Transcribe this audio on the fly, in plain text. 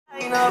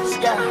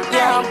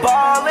Yeah, I'm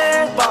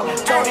ballin',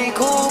 Tony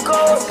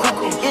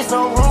Kukoc. It's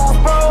no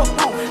roof, bro.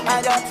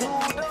 I got two.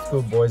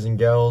 Good boys and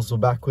girls, we're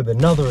back with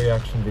another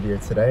reaction video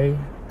today,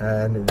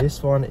 and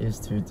this one is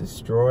to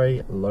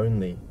Destroy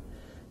Lonely.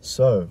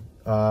 So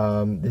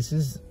this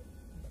is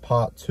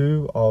part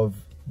 2 of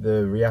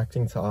the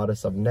reacting to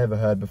artists I've never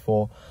heard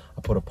before.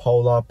 I put a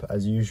poll up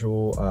as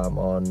usual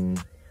on,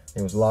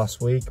 it was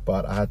last week,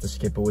 but I had to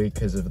skip a week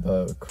because of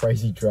the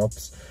crazy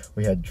drops.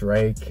 We had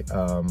Drake,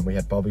 we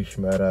had Bobby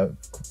Shmurda,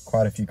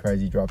 quite a few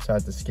crazy drops. I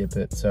had to skip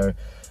it, so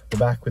we're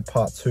back with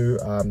part 2.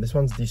 This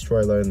one's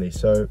Destroy Lonely.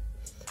 So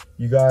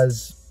you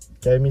guys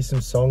gave me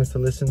some songs to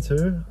listen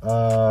to.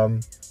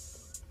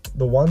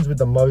 The ones with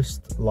the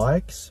most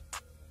likes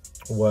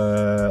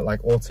were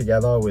like all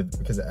together, with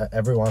because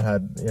everyone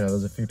had, you know,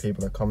 there's a few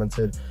people that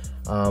commented.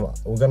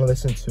 We're gonna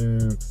listen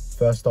to,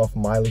 first off,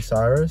 Miley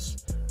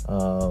Cyrus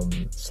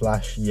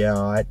slash Yeah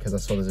Ight, because I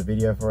saw there's a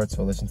video for it,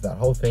 so I'll listen to that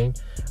whole thing.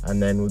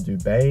 And then we'll do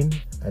Bane,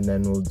 and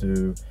then we'll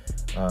do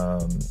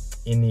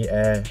In the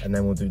Air, and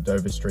then we'll do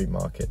Dover Street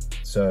Market.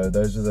 So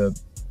those are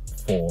the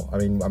 4. I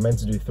mean, I meant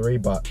to do 3,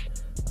 but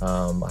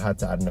I had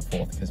to add in a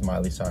 4th because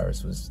Miley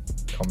Cyrus was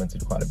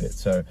commented quite a bit.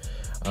 So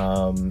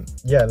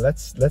yeah,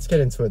 let's get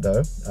into it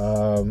though.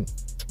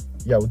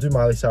 Yeah, we'll do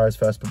Miley Cyrus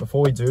first, but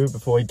before we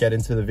get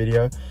into the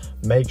video,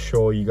 make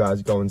sure you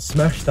guys go and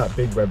smash that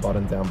big red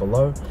button down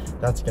below.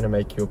 That's going to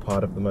make you a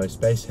part of the most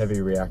bass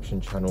heavy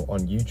reaction channel on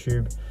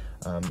YouTube.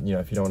 You know,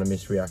 if you don't want to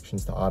miss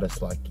reactions to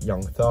artists like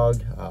Young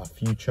Thug,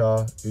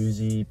 Future,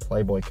 Uzi,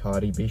 Playboy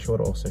Cardi, be sure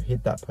to also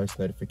hit that post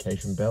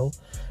notification bell.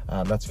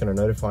 That's going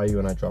to notify you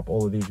when I drop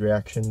all of these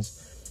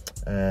reactions.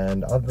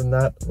 And other than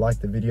that, like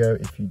the video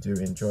if you do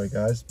enjoy,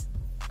 guys.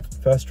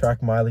 First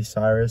track, Miley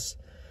Cyrus,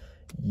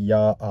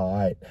 Yeah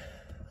Ight.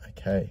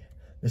 Okay,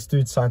 this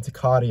dude's signed to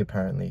Cardi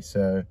apparently,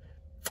 so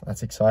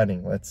that's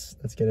exciting. Let's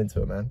get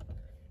into it, man.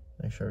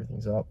 Make sure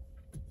everything's up.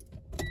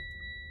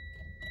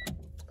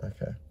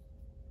 Okay,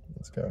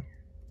 let's go.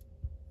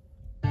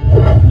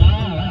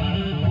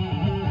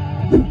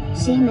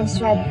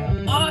 Seamless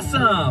red.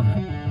 Awesome!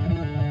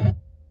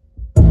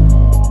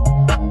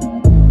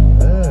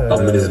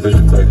 I'm in this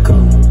bitch like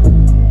come.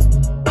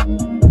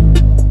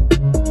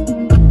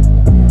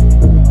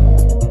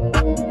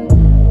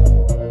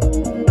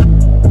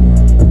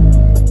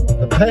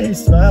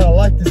 Bass, man, I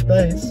like this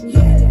bass.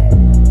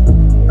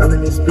 I'm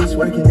in this bitch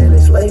working and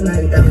it's late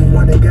night. Every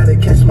morning gotta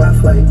catch my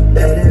flight.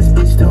 That ass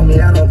bitch told me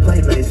I don't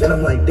play bass, and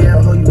I'm like,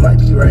 damn, ho, you might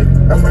be right.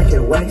 I'm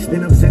working wax,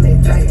 then I'm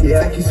sending tight.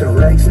 Yeah, I keep some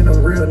racks and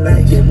I'm real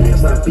nice. Yeah, me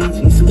and my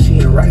bitch eat sushi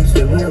and rice.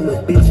 Yeah, me a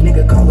little bitch,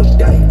 nigga, call him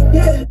Dyke.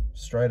 Yeah.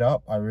 Straight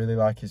up, I really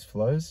like his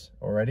flows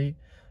already.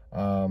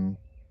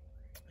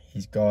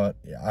 He's got,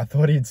 I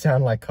thought he'd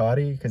sound like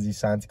Cardi because he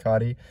signed to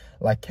Cardi.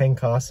 Like Ken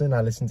Carson, I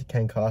listened to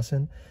Ken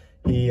Carson.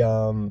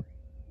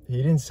 He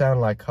didn't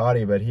sound like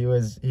Cardi, but he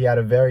had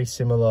a very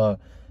similar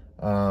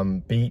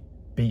beat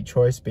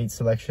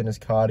selection as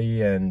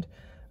Cardi, and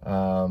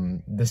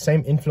the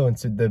same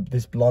influence with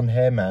this blonde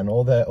hair, man.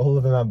 All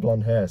of them have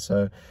blonde hair,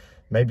 so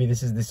maybe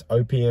this is this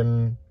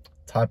opium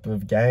type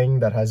of gang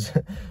that has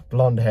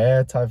blonde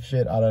hair type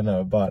shit. I don't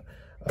know, but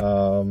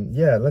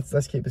yeah,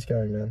 let's keep this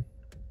going, man.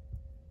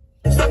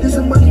 This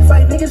a money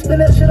fight, niggas spin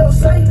that shit on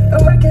sight.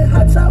 I'm rocking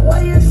hot top,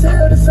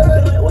 YSL the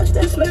sun. Like, what's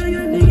that smell,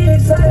 young nigga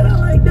excited? I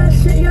like that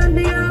shit, young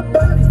nigga, I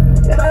bought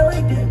it. And I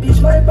like that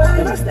bitch, my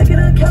body. I stick in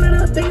a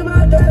calendar, think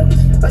about diamonds.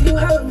 Oh, you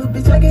hollering, little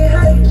bitch, I get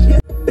higher. Yeah.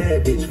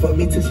 Bad bitch, fuck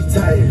me till she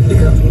tired.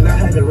 Nigga, I mean, I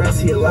had the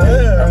rest of your life.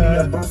 I mean,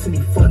 I'm bossing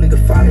these fuck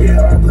nigga fire.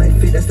 Yeah, all black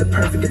fit, that's the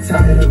perfect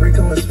attire. The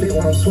Rico and spit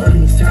while I'm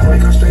swerving these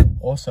tires.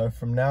 Also,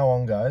 from now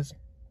on, guys,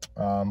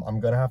 I'm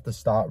gonna have to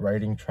start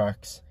rating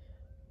tracks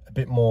a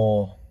bit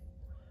more.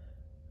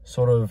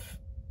 Sort of,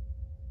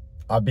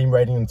 I've been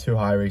rating them too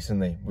high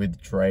recently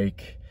with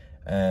Drake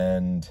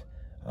and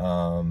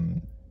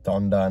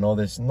Donda and all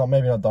this.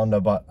 Maybe not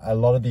Donda, but a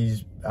lot of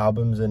these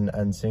albums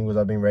and singles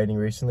I've been rating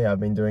recently, I've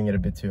been doing it a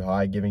bit too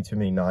high, giving too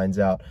many 9s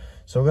out.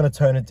 So we're going to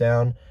tone it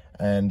down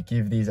and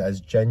give these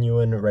as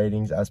genuine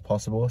ratings as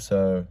possible.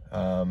 So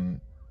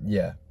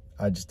yeah,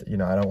 I just, you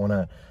know, I don't want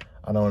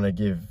to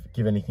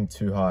give anything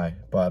too high,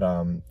 but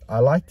I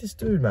like this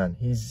dude, man.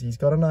 He's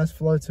got a nice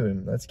flow to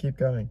him. Let's keep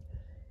going.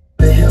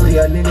 The hell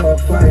y'all nigga on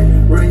flight.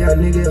 Real y'all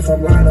nigga if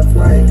I'm lying on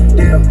flight.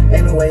 Damn,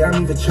 ain't no way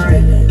I'm even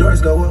trying.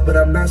 Doors go up, but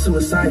I'm not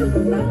suicidal.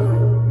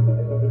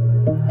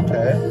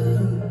 Okay.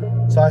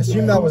 So I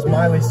assume that was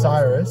Miley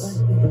Cyrus.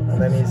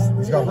 And then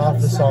he's got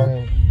half the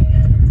song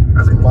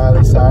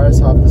Miley Cyrus,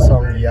 half the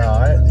song Yeah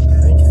Ight.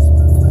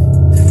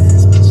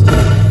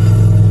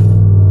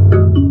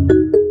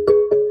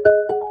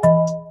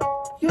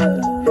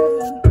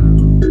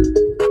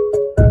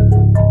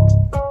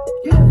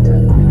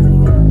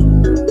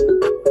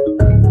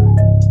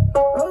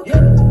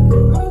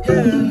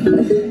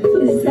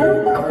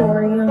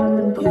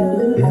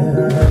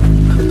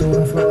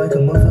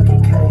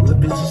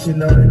 You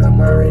know that I'm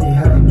already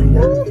high.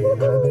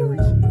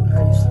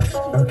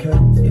 Okay,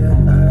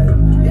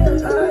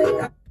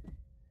 yeah,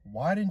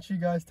 Why didn't you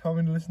guys tell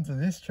me to listen to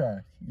this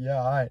track?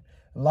 Yeah, Ight.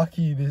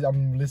 lucky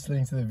I'm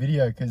listening to the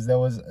video, because there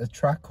was a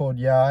track called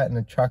Yeah and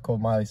a track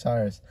called Miley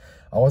Cyrus.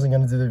 I wasn't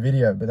going to do the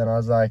video, but then I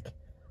was like,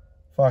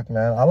 fuck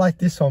man, I like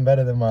this one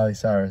better than Miley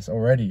Cyrus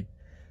already.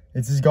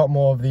 It's just got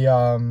more of the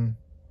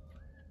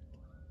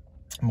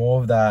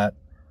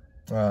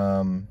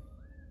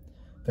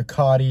the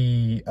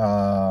Cardi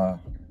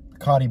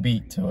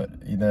beat to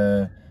it.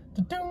 The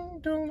dung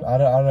dung. I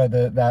don't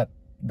know,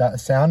 that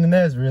sound in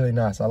there is really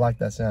nice. I like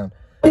that sound.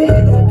 I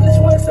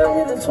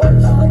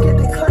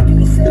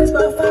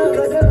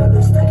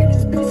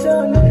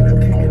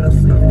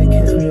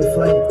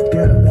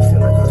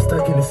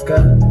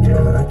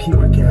keep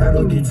working, I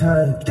don't get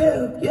tired.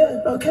 Damn,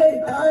 yeah,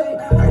 okay, I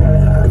got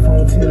an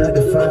iPhone 10 out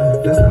of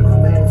 5. That's not my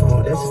main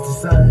phone, that's just the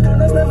side.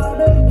 That's not my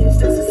main, it's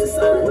just a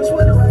side. Which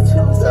one do I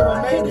choose?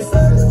 I can't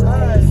decide.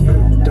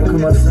 Don't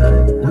come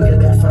outside, we got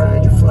that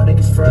fine. You fuck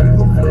niggas fried.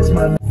 That's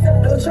my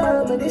don't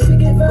try, but this shit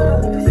get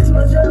violent. This is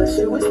my job,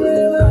 shit, which me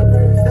in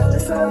library. Dollar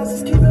signs,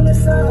 just keep them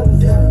inside.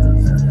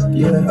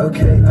 Yeah,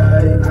 okay,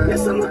 I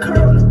guess I'm a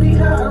car on the beat,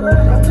 how I ride.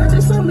 I'm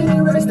touching so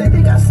many racks, they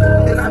think I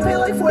signed. And I pay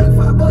like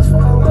 45 bucks for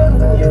a line.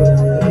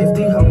 Yeah, if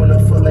they I wanna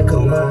fuck like a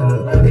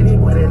line.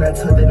 Anyone that I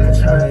touch, they're not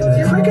trying.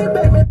 Just bring it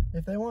back, man.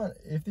 If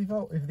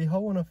the hoe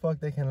wanna fuck,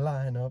 they can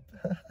line up.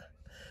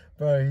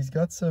 Bro, he's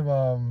got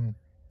some,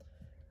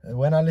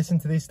 when I listen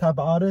to these type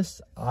of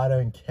artists, I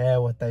don't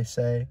care what they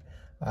say.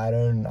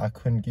 I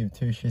couldn't give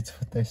two shits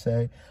what they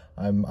say.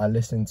 I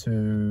listen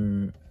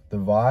to the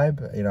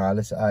vibe, you know, I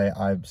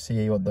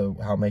see how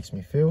it makes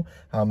me feel,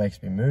 how it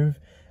makes me move,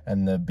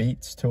 and the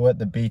beats to it.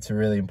 The beats are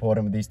really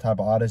important with these type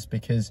of artists,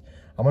 because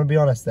I'm gonna be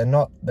honest, they're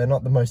not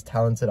the most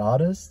talented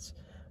artists,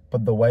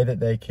 but the way that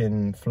they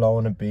can flow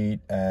on a beat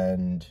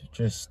and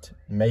just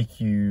make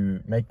the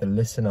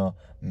listener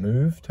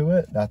move to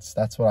it, that's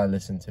what I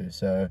listen to.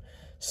 So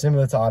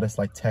similar to artists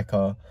like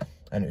Tekka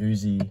and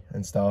Uzi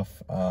and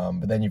stuff,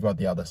 but then you've got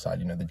the other side,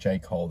 you know, the J.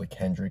 Cole, the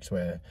Kendricks,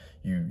 where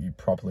you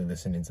properly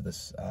listen into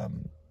this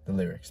the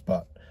lyrics.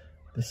 But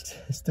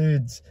this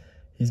dude's,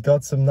 he's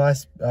got some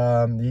nice,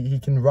 he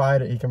can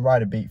ride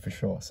a beat for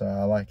sure, so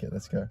I like it.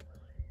 Let's go.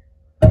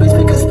 That's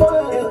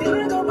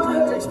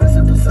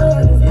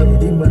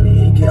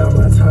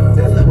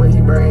the way he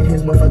bring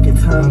his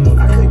motherfucking time.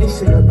 I cook this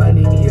shit up, I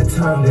need a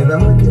time. Then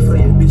I'm looking for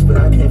your bitch, but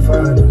I can't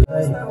find her.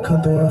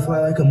 Come through and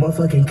fly like a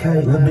motherfucking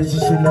kite. Little bitch, you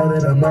should know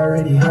that I'm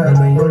already high.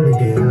 I'm a young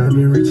nigga and I've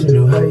been reaching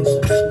new heights.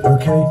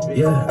 Okay, I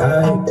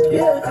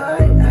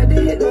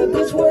did. No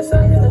bitch once,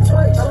 I hit her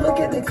twice. I look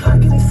at the clock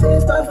and it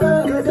says by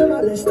 5. Goddamn,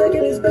 I've been stuck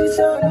in this bitch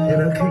all night.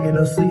 And I can't get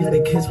no sleep, had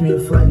to catch me a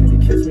flight. Nigga.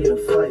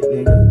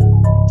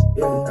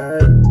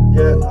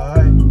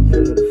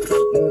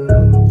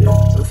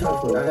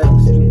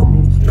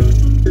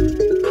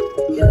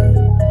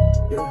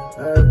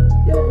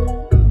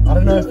 I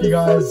don't know if you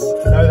guys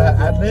know that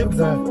ad-lib,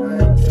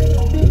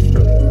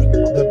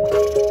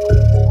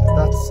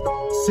 that's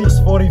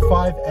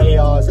 6:45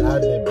 AR's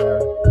ad-lib, bro.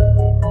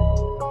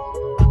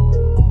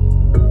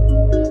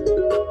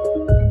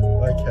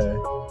 Okay.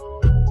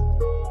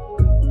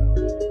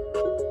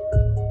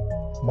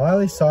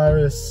 Miley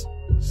Cyrus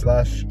 /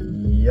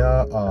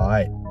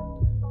 Ight.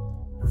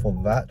 For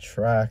that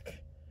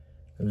track,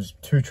 it was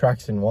 2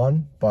 tracks in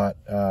one, but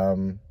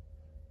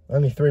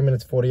only 3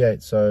 minutes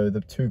 48, so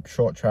the 2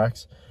 short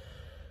tracks.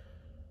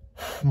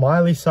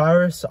 Miley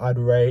Cyrus, I'd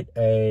rate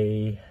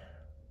I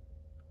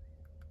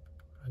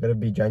gotta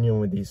be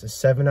genuine with these, a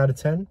 7 out of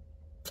 10.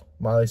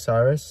 Miley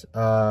Cyrus,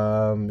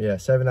 yeah,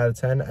 7 out of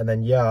 10. And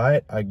then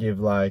Ight, I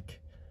give like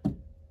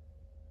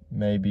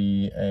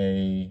maybe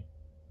a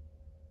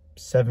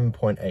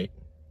 7.8.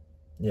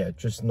 Yeah,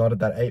 just not at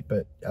that 8,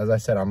 but as I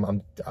said,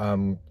 I'm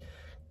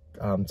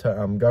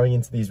going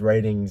into these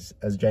ratings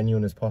as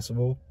genuine as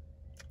possible,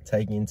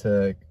 taking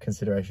into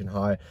consideration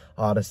high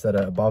artists that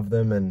are above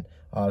them and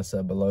artists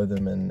that are below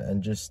them,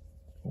 and just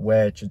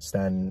where it should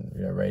stand,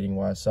 you know, rating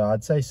wise. So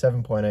I'd say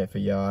 7.8 for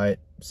Ight,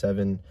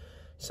 7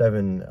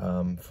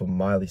 for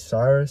Miley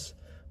Cyrus.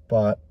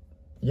 But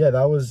yeah,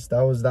 that was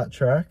that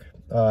track.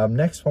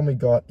 Next one we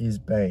got is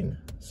Bane.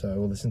 So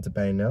we'll listen to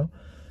Bane now.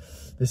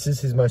 This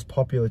is his most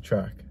popular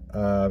track.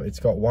 It's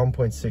got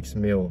 1.6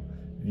 mil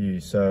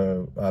views,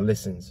 so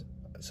listens.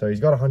 So he's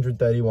got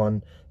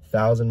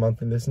 131,000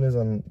 monthly listeners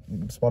on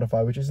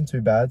Spotify, which isn't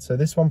too bad. So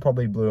this one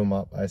probably blew him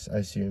up, I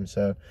assume.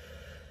 So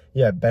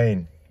yeah,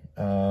 Bane.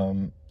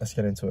 Let's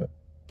get into it.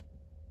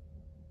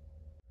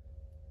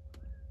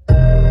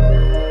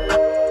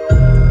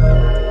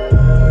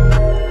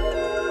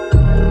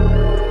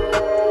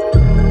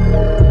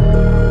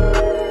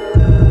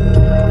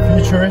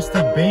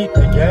 Futuristic beat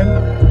again.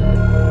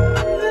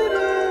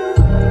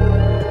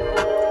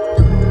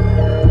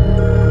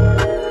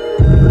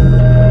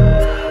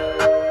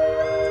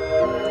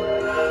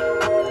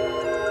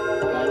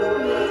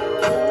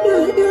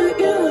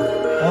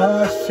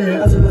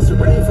 I just must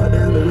have rain, fall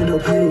down the window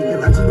pane.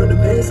 I just wrote the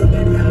band, so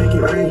maybe I make it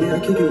rain. Yeah, I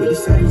kick it with the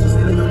same, just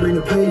then I gon' bring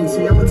the pain.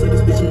 See, I'ma take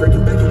this bitch and break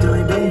it back into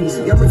like Bane.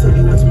 See, I'ma take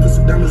you watch me put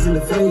some diamonds in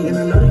the face. And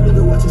I know you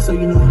nigga watching, so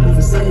you know I'm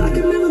moving sane. I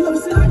can never love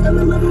a stock, I'm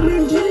in love with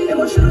Mary Jane. And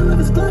my shirt I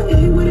love is Glock, and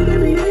he with it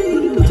every day.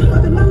 When you bitch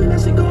about the money,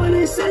 that shit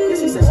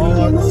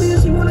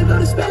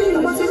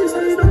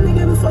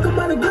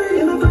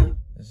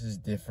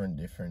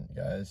different,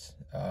 guys.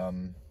 I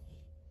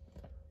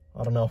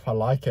don't know if I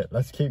like it.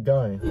 Let's keep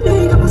going. See,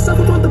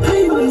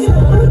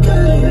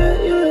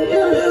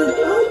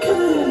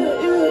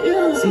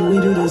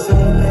 we do the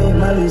same thing,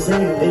 Miley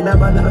saying. They not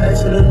about no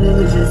action, them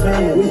niggas just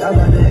fans. We all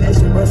about that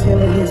action, bust him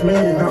and his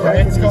man.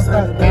 Okay, it's got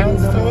that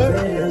bounce to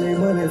it. LA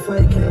money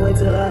flight, can't wait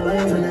till I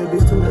land. Turn that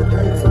bitch to the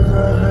dirt, fuck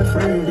her and her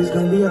friend. It's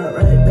gonna be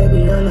alright,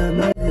 baby, I'm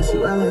not mad. She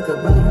ride like a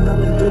bike,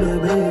 thumbing through the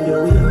band.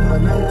 Yo, we up all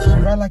night. She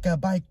ride like a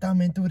bike,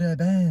 thumbing through the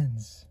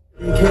bands.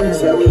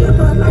 Yeah, we up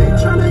all night,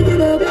 tryna get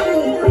a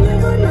band. We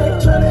up all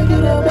night, tryna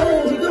get a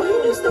band. You gon'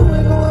 hit this store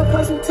and go up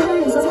plus some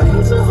tens. I might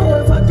hit your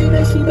hoe if I think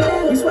that she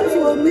bad. We swipe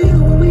you a meal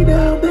when we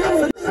down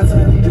bad. I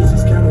tell you, this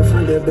is kind of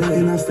front that bag.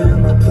 And I stand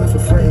on my plus for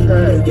frame.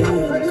 Go get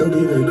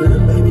a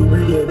grip, baby,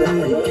 bring it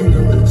back. Can't go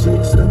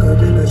legit, stuck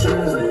up in the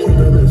trap. Can't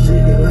go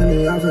legit, get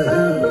money off of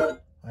hell.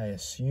 I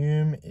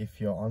assume if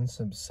you're on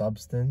some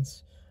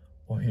substance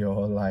or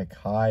you're like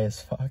high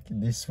as fuck,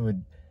 this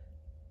would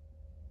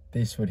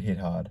hit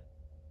hard.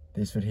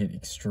 This would hit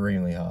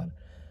extremely hard.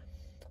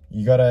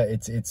 You gotta,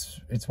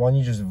 it's one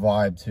you just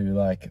vibe to,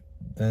 like,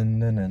 dun,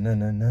 dun, dun, dun,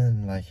 dun,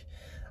 dun. Like,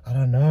 I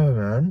don't know,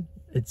 man.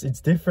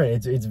 It's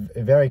different. It's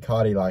very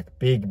Cardi, like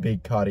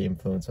big Cardi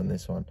influence on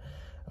this one.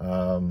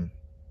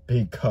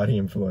 Big Cardi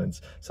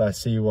influence. So I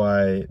see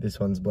why this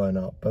one's blown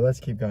up. But let's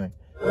keep going.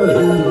 I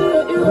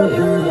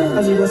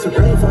just want some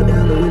rain fall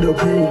down the window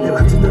pane. And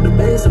I just know the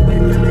band, so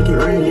baby, I make it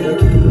rain. Yeah,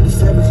 kicking with the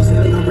savage, you say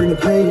they gon' bring the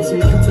pain. So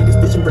you can take this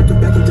bitch and break it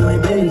back into a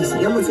Bane. You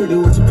see, I'ma take the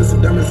watch and put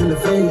some diamonds in the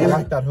fame. I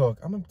like that hook.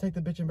 I'm gonna take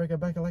the bitch and break it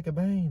back like a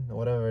Bane, or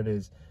whatever it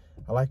is.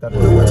 I like that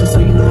hook. Watch it so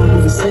you know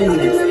I'm insane.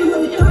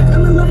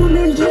 I'm in love with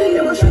Mary J.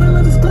 I'm sure I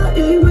love this block,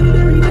 and he with it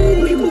every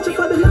day. We bitch up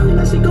for the mountain,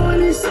 that shit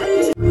going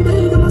insane. Every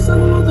day, got my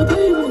son on the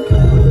baby.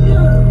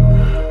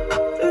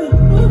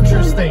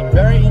 Interesting,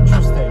 very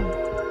interesting.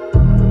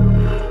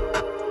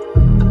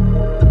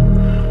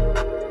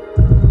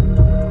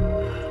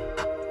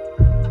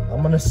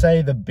 I'm gonna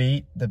say the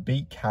beat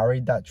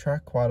carried that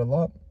track quite a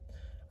lot.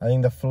 I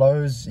think the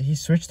flows, he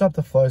switched up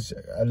the flows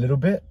a little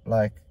bit,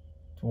 like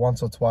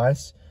once or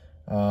twice,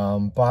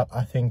 but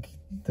I think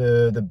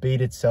the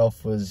beat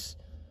itself was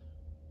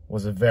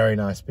a very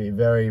nice beat,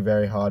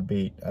 very hard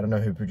beat. I don't know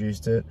who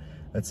produced it.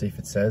 Let's see if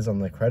it says on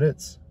the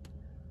credits.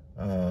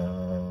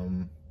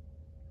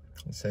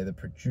 Let's say the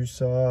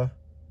producer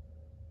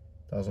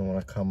doesn't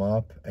want to come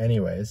up.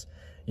 Anyways,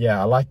 yeah,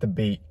 I like the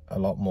beat a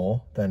lot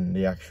more than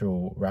the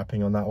actual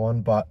rapping on that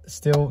one, but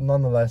still,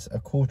 nonetheless, a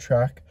cool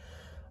track.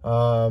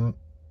 I'd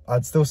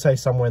still say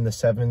somewhere in the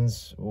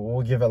 7s.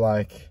 We'll give it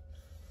like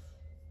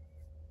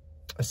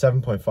a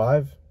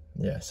 7.5.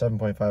 Yeah,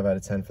 7.5 out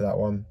of 10 for that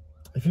one.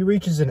 If he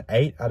reaches an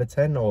 8 out of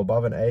 10 or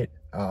above an 8,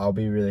 I'll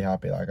be really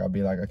happy. Like, I'll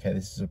be like, okay,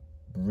 this is a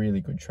really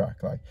good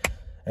track. Like,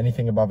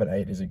 anything above an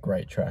 8 is a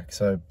great track.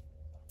 So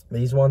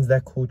these ones,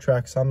 they're cool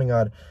tracks. Something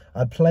I'd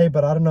play,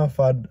 but I don't know if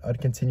I'd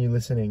continue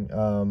listening,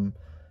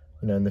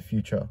 you know, in the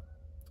future.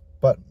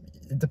 But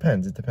it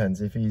depends.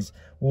 If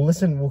we'll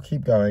listen, we'll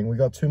keep going. We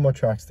got 2 more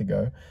tracks to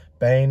go.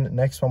 Bane,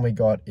 next one we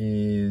got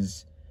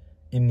is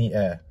In the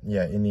Air.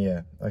 Yeah, In the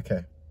Air.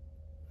 Okay,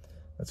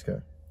 let's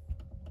go.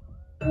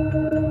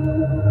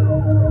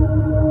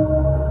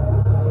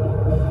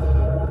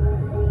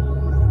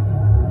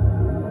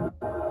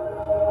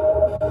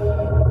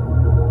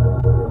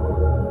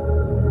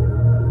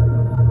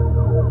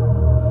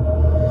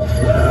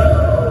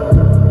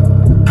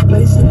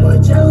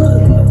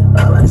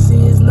 All I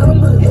see is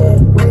numbers, yeah.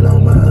 Rain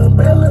on my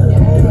umbrella,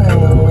 yeah.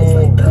 Always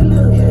like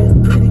thunder, yeah.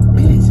 Pretty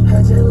bitch,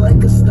 hot just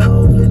like a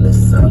stove in the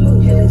summer,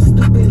 yeah.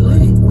 Stupid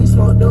lit, we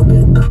smoke dope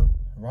and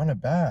Run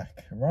it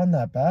back, run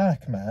that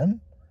back,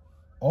 man.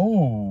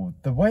 Oh,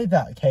 the way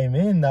that came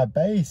in, that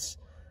bass,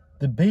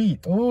 the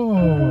beat. Oh,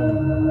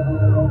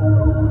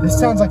 this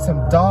sounds like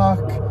some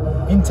dark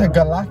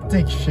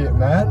intergalactic shit,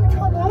 man.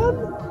 Come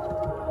on.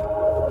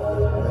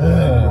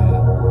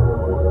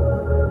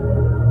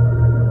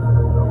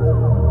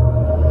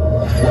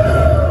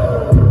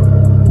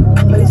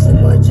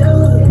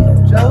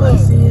 All I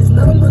see is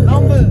numbers.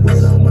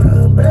 Rain on my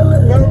umbrella.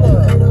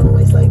 Ain't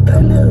always like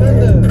thunder.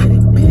 Pretty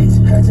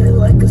bitch, hot just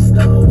like a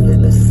stove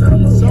in the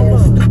summer. Yeah,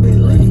 stupid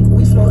lit,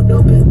 we smoke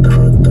dope and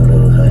throw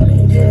them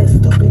honey. Yeah,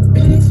 stupid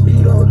bitch,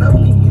 you don't know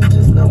me, you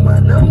just know my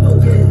number.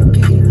 Yeah,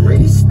 getting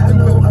rich, I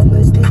know I'm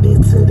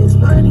addicted to this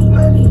money.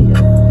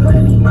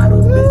 Money,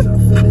 model bitch, I'm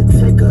finna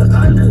take her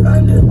under.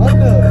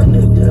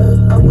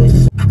 I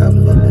wish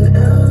I'm living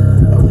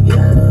oh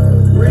yeah.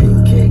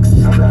 Rain kicks,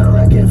 I'm not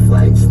rocking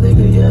flights,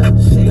 nigga, yeah.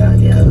 She got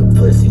good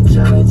pussy,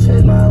 tryna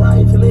change my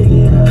life,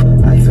 nigga,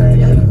 yeah. I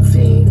turned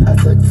 18, I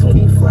took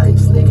 20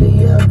 flights, nigga,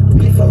 yeah.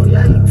 Before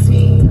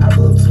 19, I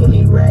blew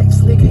 20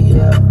 racks, nigga,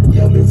 yeah.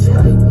 Yo, bitch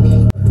like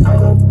me,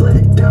 I'm on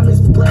black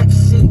diamonds, black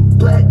shit,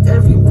 black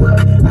everywhere.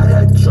 I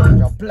got drunk.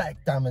 Got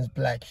black diamonds,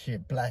 black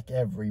shit, black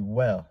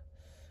everywhere.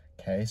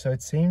 Okay, so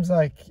it seems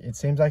like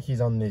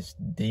he's on this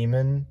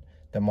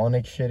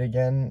demonic shit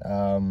again.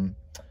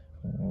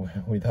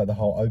 With the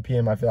whole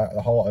opium, I feel like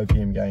the whole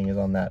opium gang is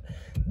on that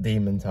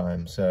demon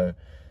time. So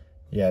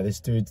yeah, this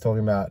dude's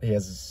talking about he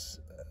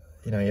has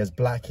you know, he has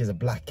a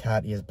black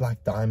cat, he has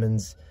black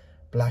diamonds,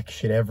 black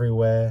shit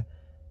everywhere,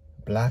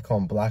 black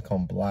on black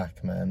on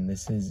black, man.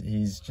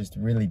 He's just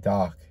really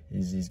dark.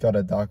 He's got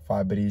a dark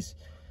vibe, but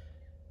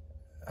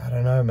I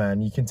don't know,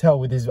 man. You can tell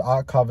with his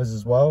art covers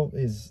as well,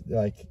 is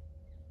like,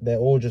 they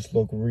all just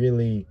look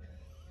really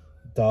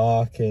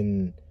dark,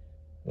 and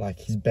like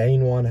his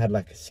Bane one had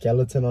like a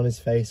skeleton on his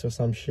face or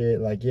some shit.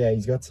 Like, yeah,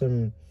 he's got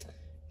a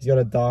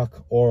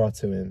dark aura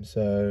to him.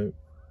 So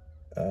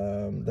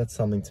that's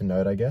something to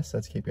note, I guess.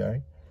 Let's keep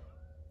going.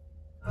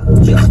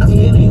 Just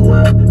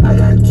anywhere, I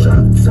got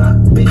drop top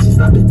bitches,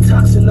 I've been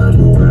tossing on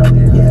the world.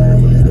 Yeah,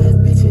 that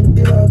bitch and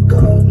did I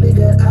go,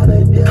 nigga, out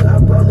of there. I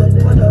brought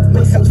the point up,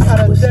 make some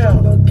super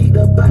strong, don't get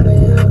up out of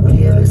here.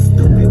 We in a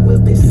stupid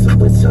whip, it's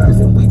supercharged,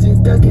 and we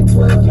just ducking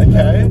 12.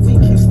 Okay. We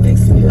keep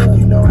sticks in here,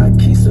 you know I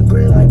keep some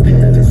green like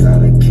pear.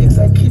 Designer kicks,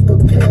 I keep a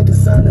pair.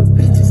 Designer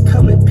bitches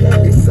come in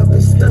pairs. It's up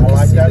and stuck. I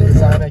like that.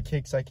 Designer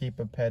kicks, I keep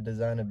a pair.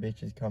 Designer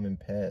bitches come in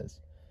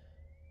pairs.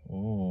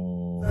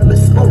 Ooh. I'm a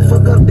smoke,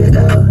 fuck up the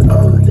L,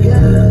 oh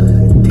yeah.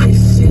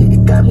 This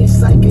shit got me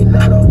psyching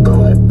out, I'm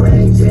going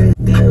crazy.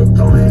 Still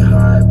going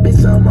hard,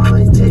 bitch, I'm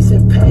always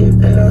chasing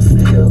pain. And I'm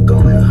still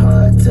going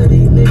hard, tell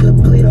these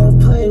niggas, please don't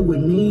play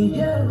with me.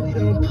 Please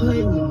don't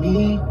play with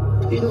me,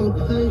 please don't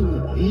play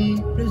with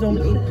me. Please don't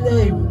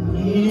play with me.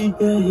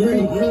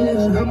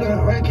 Yeah. I'm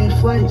not racking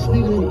flights,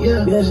 nigga,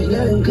 yeah. She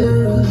got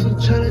good, she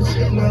tryna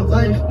take my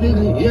life,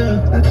 nigga,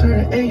 yeah. I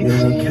turned 18, I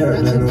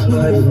took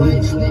 20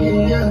 flights,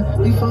 nigga, yeah.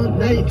 We from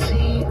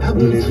 19, I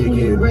been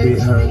 20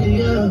 racks, nigga,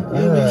 yeah.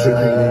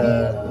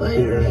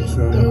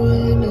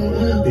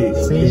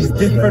 See, he's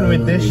different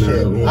with this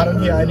shit. I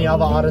don't hear any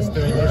other artists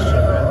doing this shit,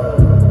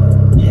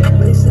 man. Yeah,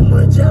 Mason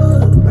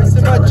Margiela.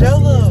 Mason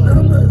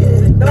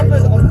Margiela.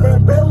 Numbers on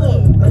umbrella.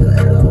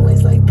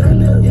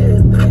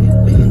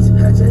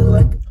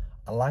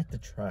 I like the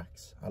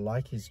tracks. I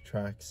like his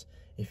tracks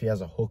if he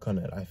has a hook on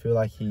it. I feel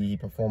like he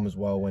performs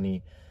well when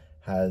he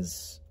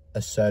has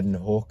a certain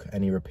hook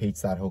and he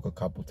repeats that hook a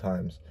couple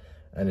times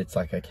and it's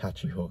like a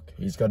catchy hook.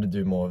 He's got to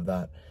do more of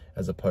that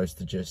as opposed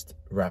to just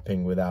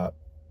rapping without,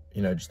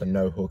 you know, just a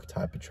no hook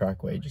type of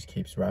track where he just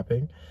keeps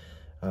rapping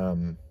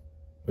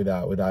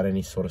without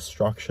any sort of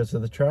structure to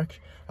the track.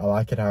 I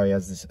like it how he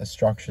has a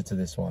structure to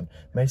this one.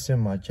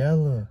 Mason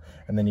Margiela,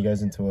 and then he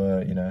goes into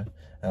a, you know,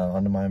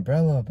 under my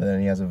umbrella, but then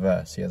he has a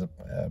verse. He has a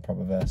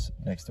proper verse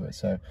next to it.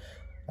 So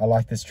I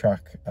like this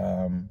track.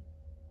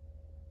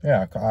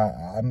 Yeah, I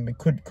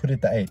could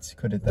hit the 8s.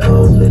 Could hit the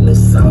 8s. In the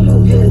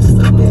summer, yeah,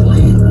 stupid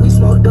lit. We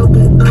smoke dope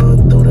and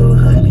through the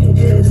honey,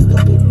 yeah,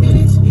 stupid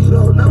bitch. You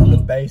don't know me.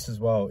 The bass as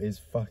well is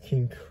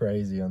fucking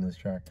crazy on this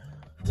track.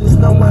 Just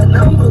know my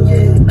number,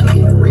 yeah,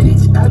 getting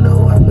rich. I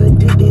know I'm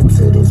addicted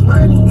to this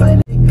money.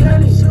 Money,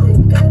 got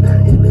it, got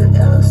that in the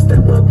L.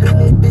 Step up in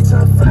it, bitch,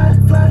 I'm fly.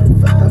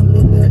 I'm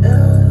in the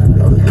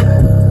L, oh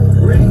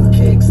yeah. Ring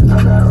kicks,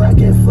 I'm not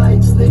rocking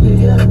flights, nigga,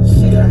 yeah.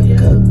 She got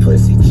good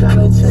pussy,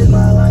 tryna change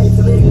my life,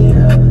 nigga,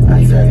 yeah. I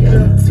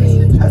turned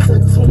 18, I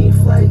took 20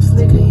 flights,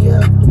 nigga,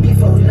 yeah. Me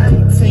for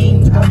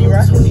 19, I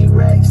bought 20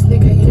 racks,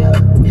 nigga, yeah.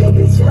 Yo,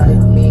 bitch, like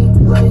me,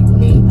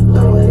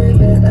 throw it in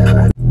the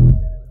L.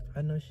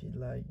 I know she'd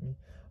like me.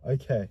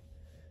 Okay.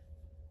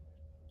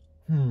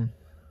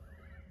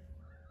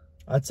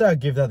 I'd say I'd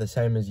give that the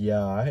same as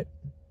Yeah, Ight.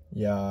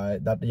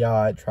 That Yeah,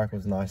 Ight track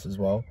was nice as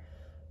well.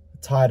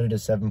 Tied it to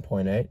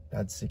 7.8.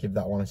 I'd give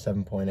that one a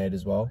 7.8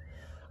 as well.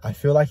 I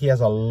feel like he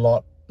has a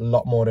lot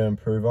more to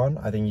improve on.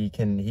 I think he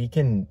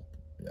can.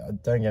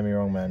 Don't get me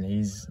wrong, man.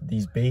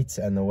 These beats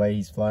and the way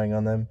he's flowing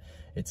on them,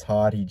 it's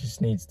hard. He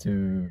just needs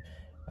to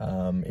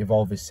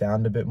evolve his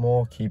sound a bit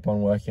more, keep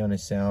on working on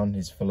his sound,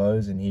 his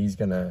flows, and he's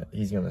gonna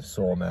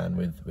soar, man,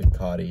 with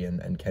Cardi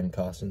and Ken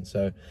Carson.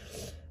 So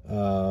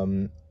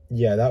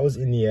yeah, that was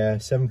In the Air,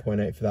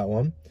 7.8 for that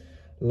one.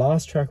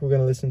 Last track we're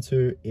gonna listen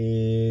to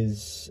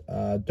is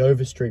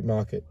Dover Street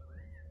Market.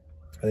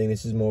 I think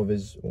this is one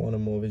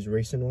of his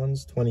recent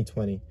ones,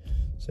 2020.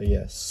 So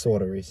yeah,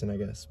 sort of recent, I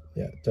guess.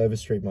 Yeah, Dover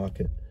Street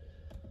Market.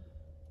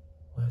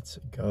 Let's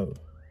go.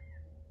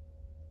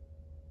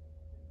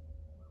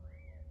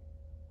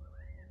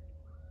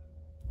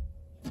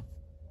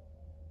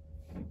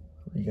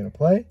 Are you gonna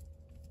play?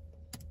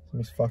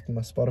 Something's fucked with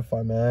my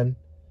Spotify, man.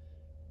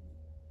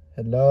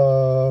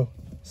 Hello,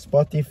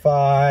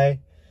 Spotify.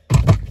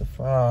 What the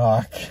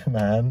fuck,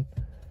 man?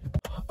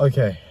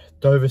 Okay,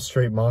 Dover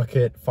Street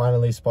Market.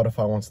 Finally,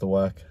 Spotify wants to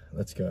work.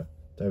 Let's go.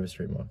 Dover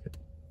Street Market.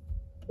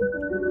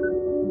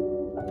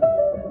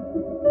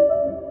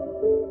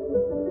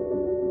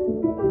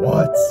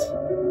 What?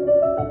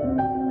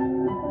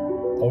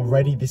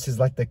 Already, this is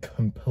like the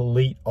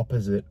complete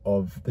opposite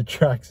of the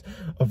tracks,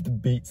 of the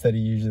beats that he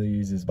usually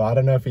uses. But I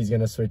don't know if he's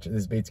gonna switch.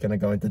 This beat's gonna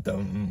go into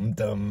dum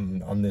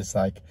dum on this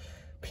like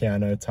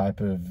piano type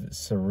of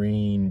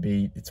serene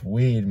beat. It's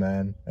weird,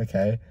 man.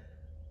 Okay,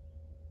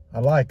 I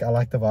like the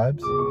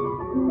vibes.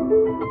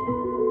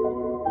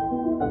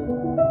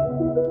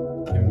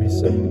 Give me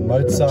some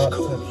Mozart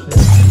type shit.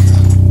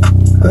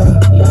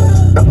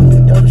 I'm on the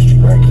Dover Street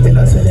Market.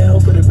 I said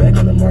that, put it back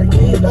on the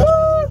market.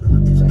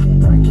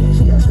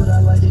 She asked what I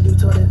like to do,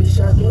 told that bitch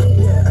I did.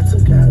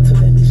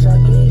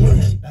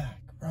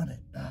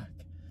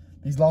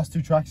 last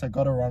two tracks I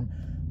gotta run.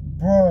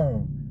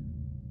 Bro,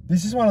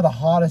 this is one of the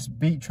hardest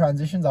beat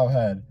transitions I've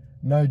heard.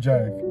 No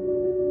joke.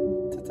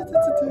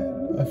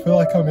 I feel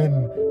like I'm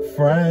in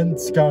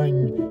France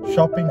going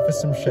shopping for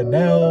some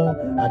Chanel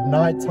at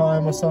night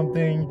time or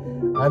something.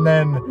 And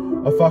then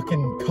a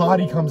fucking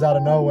Cardi comes out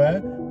of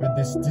nowhere with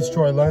this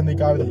Destroy Lonely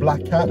guy with a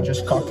black cat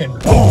just fucking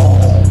shit.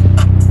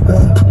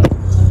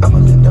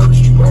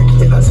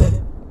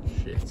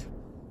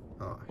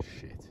 Oh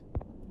shit.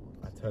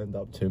 I turned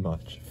up too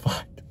much.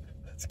 Fuck.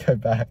 Let's go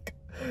back.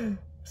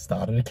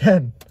 Start it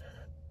again.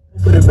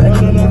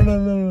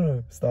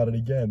 No. Start it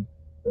again.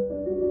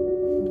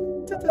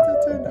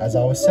 As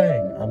I was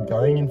saying, I'm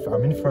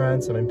in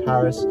France, I'm in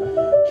Paris,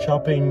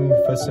 shopping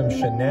for some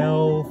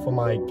Chanel for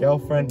my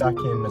girlfriend back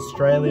in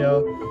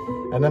Australia.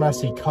 And then I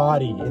see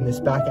Cardi in this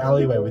back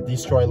alleyway with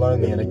Destroy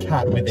Lonely and a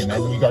cat with him,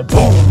 and you go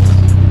boom!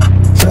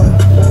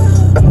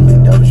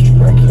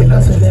 I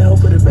said that hoe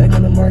put it back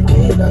on the market.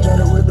 And I tried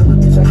to whip the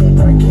bitch, I can't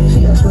park it.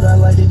 She asked what I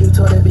like to do,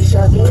 told that bitch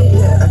shocking.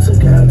 Yeah, I took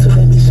her out, told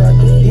that bitch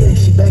shocking. Yeah,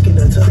 she backing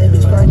up, told that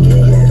bitch parking.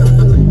 Yeah,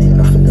 I'm pulling it,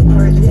 I'm finna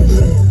party.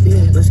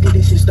 Yeah, let's get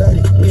this shit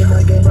started. Me and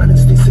my gang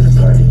running sticks to the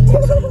party.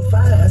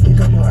 I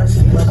think I'm an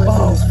arson. My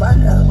boyfriend is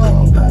fire out,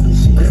 he poppin'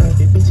 shit. Yeah,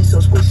 this bitch is so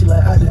squishy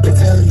like I did.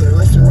 Italian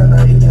restaurant,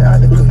 I eat it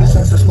out the cook. This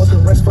house is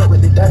smoking rest fuck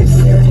with the dice.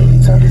 Yeah, when you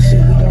talking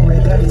shit, we gon'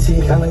 red dice.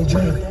 Yeah, I like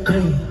drink,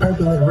 green,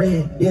 purple and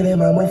red. Yeah, they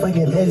my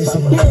motherfucking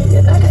medicine. Yeah,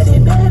 I got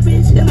that bad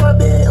bitch in my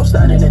bed. I'm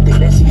starting to think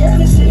that she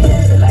haven't seen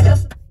it. Like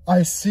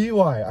I see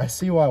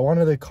why. One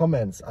of the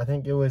comments, I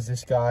think it was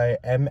this guy,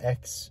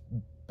 MX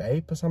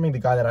Bape or something, the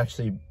guy that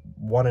actually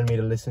wanted me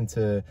to listen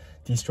to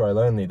Destroy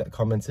Lonely, that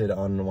commented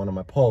on one of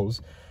my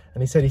polls.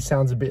 And he said he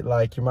sounds a bit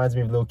like, reminds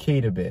me of Lil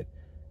Keed a bit.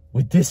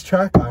 With this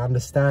track, I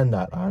understand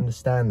that.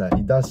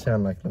 He does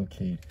sound like Lil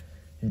Keed.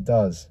 He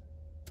does.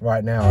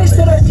 Right now. I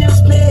said I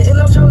just met and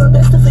I'm trying my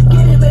best to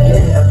forget it,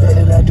 man. Yeah, I bet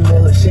that I do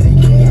that little shit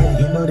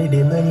again. You know that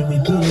money we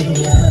get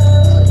it.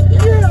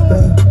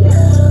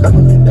 I'm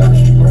up in down the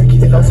street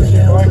market. And I said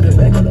that I put it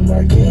back on the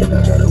market. And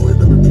I try to whip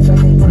the bitch, I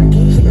can't park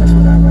it. She asked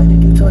what I like to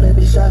do, told that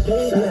bitch shopping.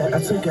 Yeah, I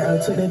took her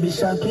out, took that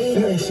bitch shopping.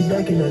 Yeah, she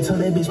backing up,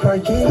 told that bitch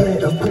parking.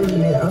 Yeah, I'm pulling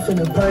it, I'm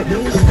finna park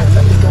this.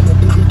 I think I'm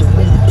addicted to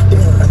winning.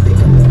 Damn, I think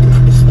I'm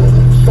addicted to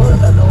spinning.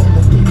 Fuck, I know I'm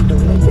addicted to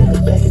winning. In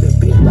the back of the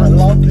bitch, I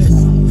love this.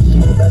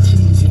 Yeah, about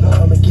cheese, you know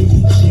I'ma get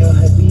it. She on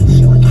her knees,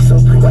 she looking so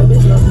pretty. White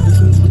bitch love this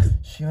music.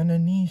 She on her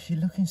knees, she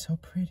looking so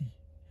pretty.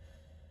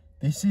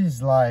 This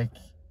is like,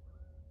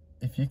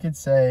 if you could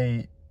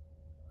say,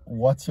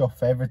 what's your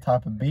favorite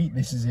type of beat?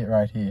 This is it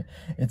right here.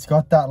 It's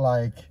got that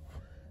like,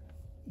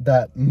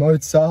 that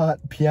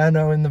Mozart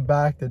piano in the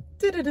back. That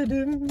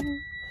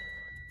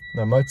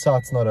no,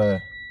 Mozart's not a.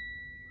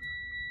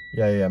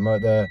 Yeah.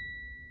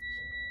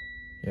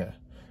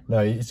 No,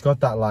 it's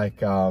got that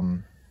like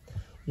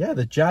yeah,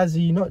 the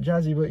jazzy, not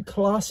jazzy, but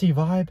classy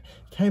vibe.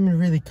 Came in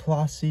really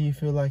classy. You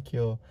feel like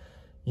you're,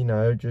 you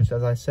know, just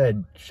as I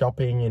said,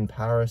 shopping in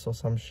Paris or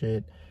some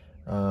shit,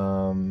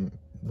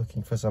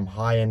 looking for some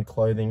high-end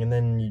clothing, and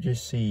then you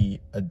just see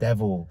a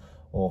devil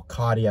or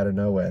Cardi out of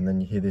nowhere, and then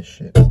you hear this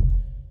shit.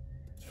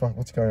 Fuck,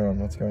 what's going on?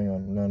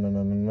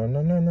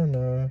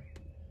 No.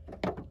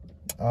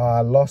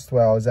 I lost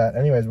where I was at.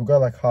 Anyways, we'll go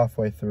like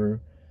halfway through.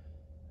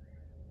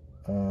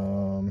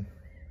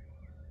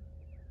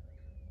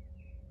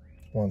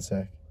 One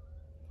sec.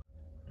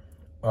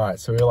 Alright,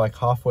 so we're like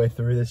halfway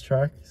through this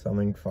track.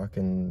 Something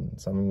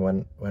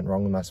went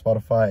wrong with my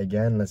Spotify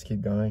again. Let's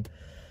keep going.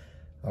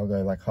 I'll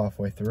go like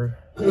halfway through.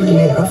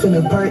 Yeah, I'm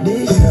finna part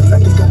this. I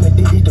think I'm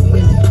addicted to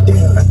winning.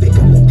 Damn, I think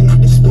I'm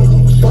addicted to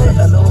spinning.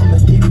 I know I'm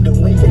addicted to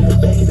winning. In the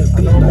back of the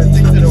bitch, I'm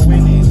addicted to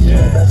winning.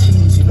 Yeah, about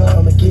cheese, you know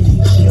I'ma get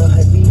it. She on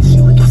her knees,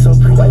 she looking so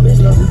pretty. White bitch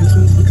love this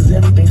music because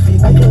everything fit.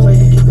 I can't wait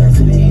to get back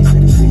to the east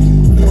of the city.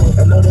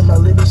 Yeah, I know that my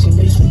living she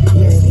miss me.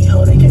 Yeah, and these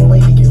hoes they can't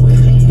wait to get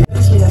with it. Yeah,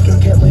 this me I can't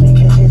get money,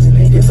 can't change the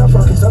niggas. I'm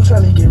focused, I'm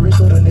trying to get rich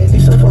with a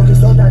nigga. So focused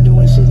on not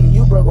doing shit and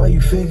you broke while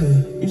you figure.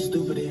 You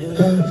stupid as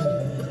hell.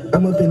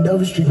 I'm up in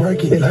Dover Street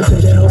Market. And I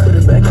said that hoe put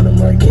it back on the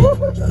market.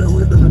 Try to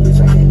whip the bitch,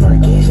 I can't park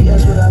it. She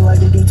asked what I like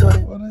to do, told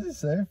it. What does it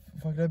say?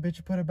 Fuck that bitch,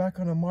 you put it back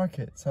on the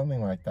market.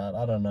 Something like that.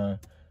 I don't know.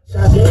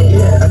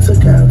 Yeah, I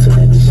took her out to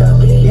that bitch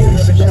shopping. Yeah,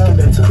 she backing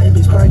up to that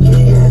bitch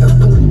parking. Yeah, I'm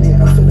pulling it,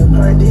 I'm finna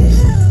park this.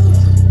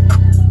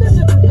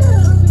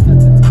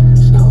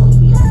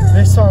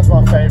 This song's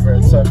my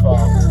favorite so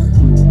far.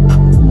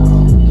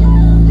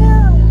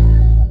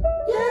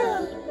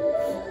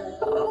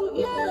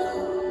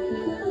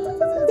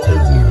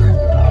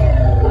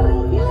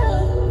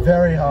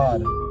 Very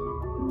hard.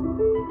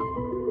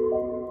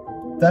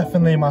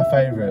 Definitely my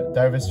favorite.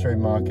 Dover Street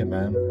Market,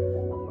 man.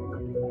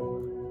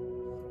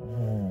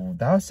 Ooh,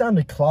 that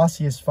sounded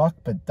classy as fuck,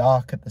 but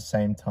dark at the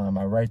same time.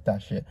 I rate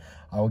that shit.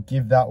 I will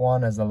give that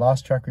one, as the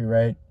last track we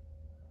rate,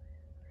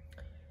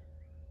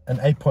 an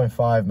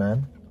 8.5,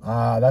 man.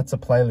 That's a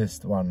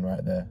playlist one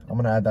right there. I'm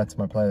gonna add that to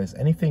my playlist.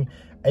 Anything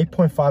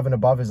 8.5 and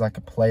above is like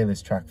a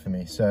playlist track for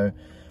me. So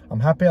I'm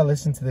happy I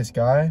listened to this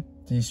guy,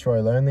 Destroy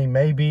Lonely.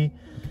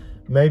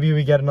 Maybe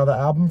we get another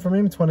album from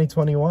him,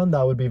 2021.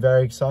 That would be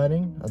very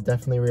exciting. I'll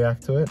definitely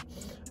react to it.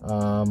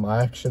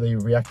 I actually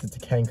reacted to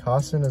Kane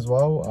Carson as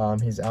well,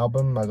 his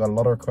album. I got a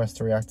lot of requests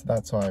to react to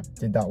that, so I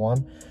did that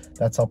one.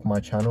 That's up on my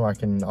channel.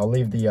 I'll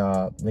leave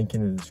the link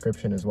in the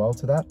description as well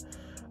to that.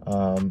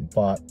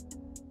 But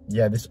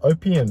yeah, this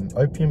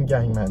Opium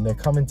gang, man, they're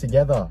coming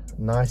together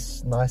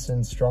nice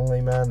and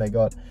strongly, man. They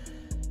got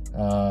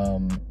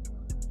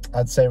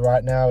I'd say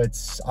right now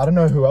I don't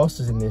know who else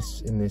is in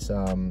this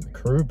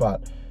crew,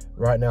 but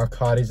right now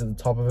Cardi's at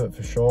the top of it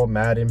for sure.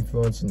 Mad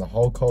influence in the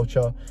whole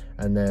culture,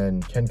 and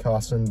then Ken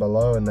Carson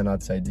below, and then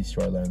I'd say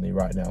Destroy Lonely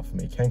right now for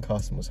me. Ken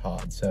Carson was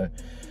hard, so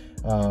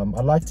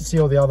I'd like to see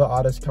all the other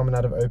artists coming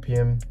out of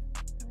Opium.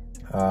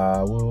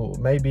 Well,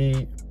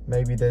 maybe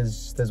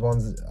there's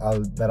ones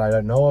that I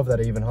don't know of that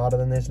are even harder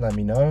than this. Let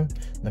me know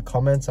in the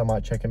comments. I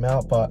might check them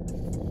out. But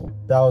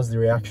that was the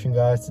reaction,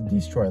 guys, to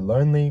Destroy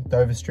Lonely.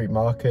 Dover Street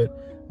Market,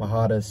 my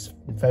hardest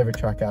favorite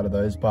track out of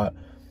those. But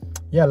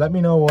yeah, let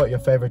me know what your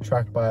favorite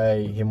track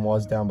by him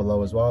was down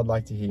below as well. I'd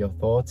like to hear your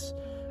thoughts.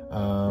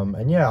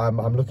 And yeah,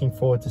 I'm looking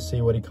forward to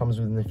see what he comes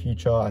with in the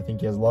future. I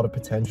think he has a lot of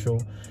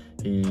potential.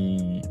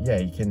 He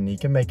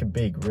can make it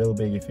big, real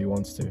big, if he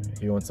wants to. If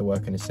he wants to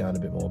work on his sound a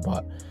bit more.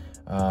 But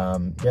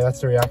yeah, that's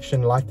the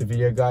reaction. Like the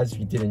video, guys, if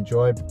you did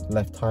enjoy.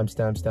 Left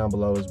timestamps down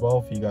below as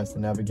well for you guys to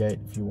navigate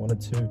if you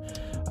wanted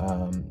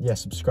to. Yeah,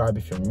 subscribe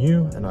if you're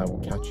new, and I will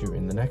catch you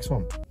in the next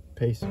one.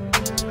 Peace.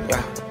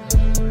 Yeah,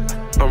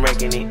 I'm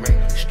racking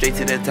it straight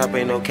to the top,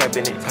 ain't no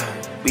capping it.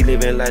 We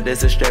living like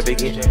that's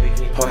extravagant.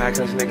 Whole high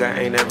class nigga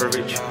ain't ever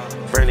rich.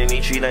 Burning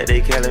each tree like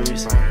they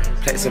calories.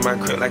 Plaques in my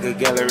crib like a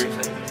gallery.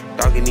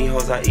 Dogging these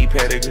hoes, I eat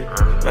pedigree.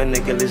 My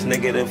nigga list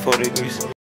negative 4 degrees.